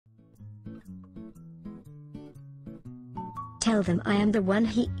Tell them I am the one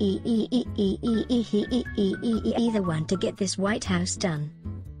the one to get this White House done.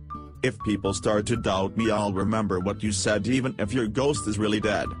 If people start to doubt me, I'll remember what you said even if your ghost is really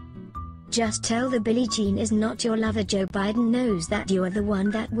dead. Just tell the Billie Jean is not your lover. Joe Biden knows that you are the one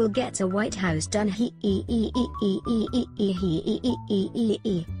that will get a White House done.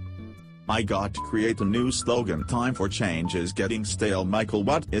 I got to create a new slogan. Time for change is getting stale. Michael,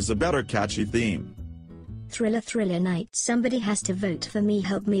 what is a better catchy theme? Thriller night. Somebody has to vote for me.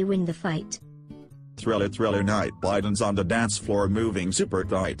 Help me win the fight. Thriller night. Biden's on the dance floor moving super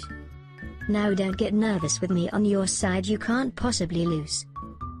tight. Now don't get nervous with me on your side. You can't possibly lose.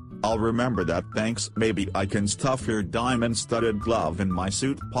 I'll remember that, thanks. Maybe I can stuff your diamond-studded glove in my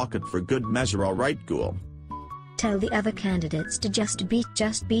suit pocket for good measure. Alright, cool. Tell the other candidates to just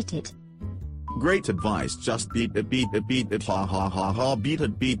beat it. Great advice. Just beat it, ha ha ha ha, beat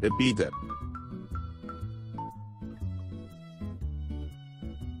it.